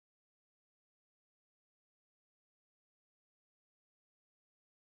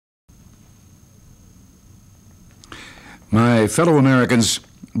My fellow Americans,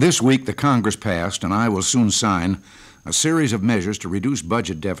 this week the Congress passed, and I will soon sign, a series of measures to reduce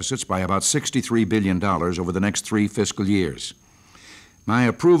budget deficits by about $63 billion over the next 3 fiscal years. My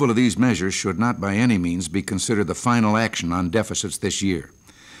approval of these measures should not by any means be considered the final action on deficits this year.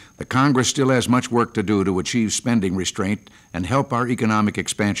 The Congress still has much work to do to achieve spending restraint and help our economic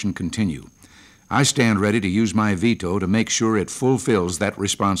expansion continue. I stand ready to use my veto to make sure it fulfills that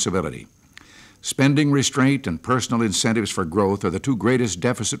responsibility. Spending restraint and personal incentives for growth are the 2 greatest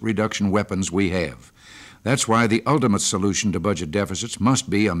deficit reduction weapons we have. That's why the ultimate solution to budget deficits must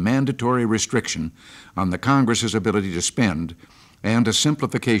be a mandatory restriction on the Congress's ability to spend and a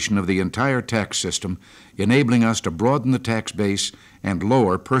simplification of the entire tax system, enabling us to broaden the tax base and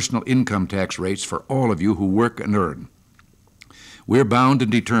lower personal income tax rates for all of you who work and earn. We're bound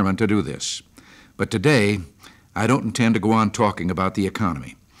and determined to do this. But today, I don't intend to go on talking about the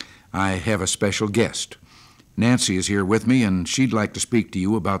economy. I have a special guest. Nancy is here with me, and she'd like to speak to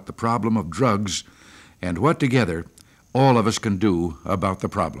you about the problem of drugs and what together all of us can do about the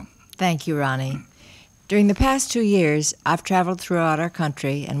problem. Thank you, Ronnie. During the past 2 years, I've traveled throughout our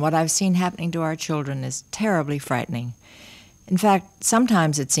country, and what I've seen happening to our children is terribly frightening. In fact,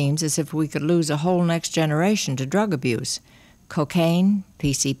 sometimes it seems as if we could lose a whole next generation to drug abuse. Cocaine,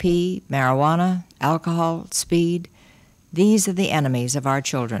 PCP, marijuana, alcohol, speed, these are the enemies of our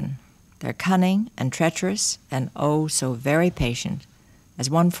children. They're cunning and treacherous and oh, so very patient. As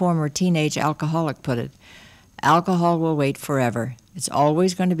one former teenage alcoholic put it, alcohol will wait forever. It's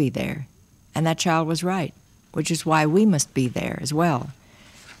always going to be there. And that child was right, which is why we must be there as well.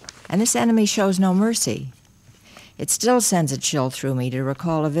 And this enemy shows no mercy. It still sends a chill through me to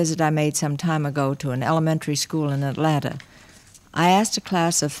recall a visit I made some time ago to an elementary school in Atlanta. I asked a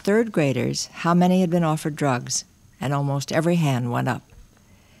class of 3rd graders how many had been offered drugs, and almost every hand went up.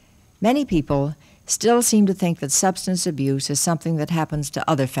 Many people still seem to think that substance abuse is something that happens to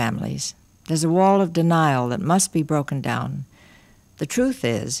other families. There's a wall of denial that must be broken down. The truth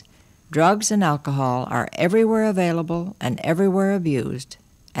is, drugs and alcohol are everywhere available and everywhere abused,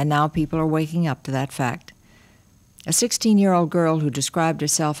 and now people are waking up to that fact. A 16-year-old girl who described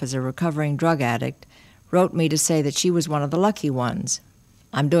herself as a recovering drug addict wrote me to say that she was one of the lucky ones.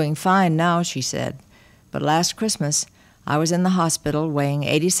 "I'm doing fine now," she said, "but last Christmas I was in the hospital weighing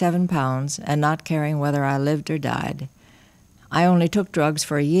 87 pounds and not caring whether I lived or died. I only took drugs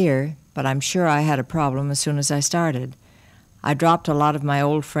for a year, but I'm sure I had a problem as soon as I started. I dropped a lot of my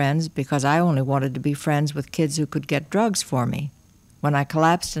old friends because I only wanted to be friends with kids who could get drugs for me. When I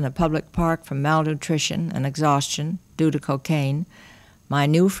collapsed in a public park from malnutrition and exhaustion due to cocaine, my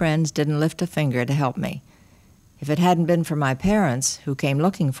new friends didn't lift a finger to help me. If it hadn't been for my parents, who came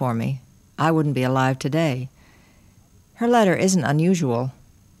looking for me, I wouldn't be alive today." Her letter isn't unusual.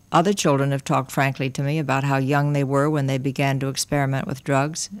 Other children have talked frankly to me about how young they were when they began to experiment with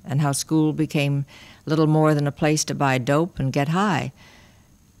drugs and how school became little more than a place to buy dope and get high.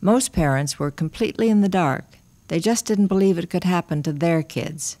 Most parents were completely in the dark. They just didn't believe it could happen to their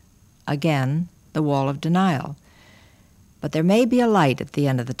kids. Again, the wall of denial. But there may be a light at the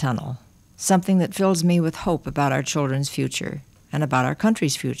end of the tunnel, something that fills me with hope about our children's future and about our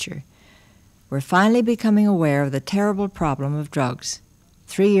country's future. We're finally becoming aware of the terrible problem of drugs.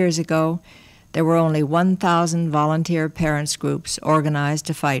 3 years ago, there were only 1,000 volunteer parents groups organized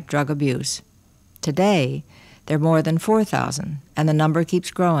to fight drug abuse. Today, there are more than 4,000, and the number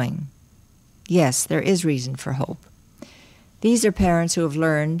keeps growing. Yes, there is reason for hope. These are parents who have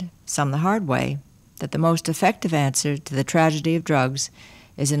learned, some the hard way, that the most effective answer to the tragedy of drugs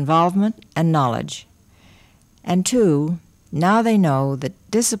is involvement and knowledge. And 2, now they know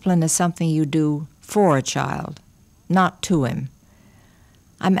that discipline is something you do for a child, not to him.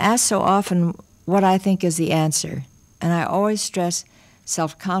 I'm asked so often what I think is the answer, and I always stress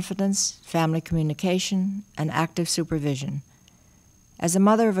self-confidence, family communication, and active supervision. As a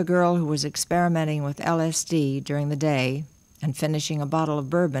mother of a girl who was experimenting with LSD during the day and finishing a bottle of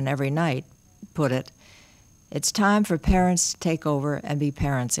bourbon every night put it, it's time for parents to take over and be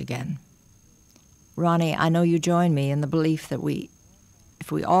parents again. Ronnie, I know you join me in the belief that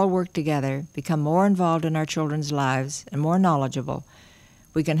if we all work together, become more involved in our children's lives and more knowledgeable,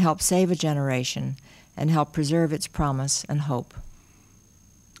 we can help save a generation and help preserve its promise and hope.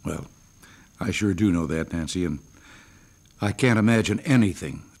 Well, I sure do know that, Nancy, and I can't imagine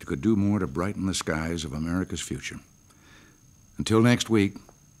anything that could do more to brighten the skies of America's future. Until next week,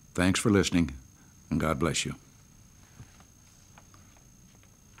 thanks for listening, and God bless you.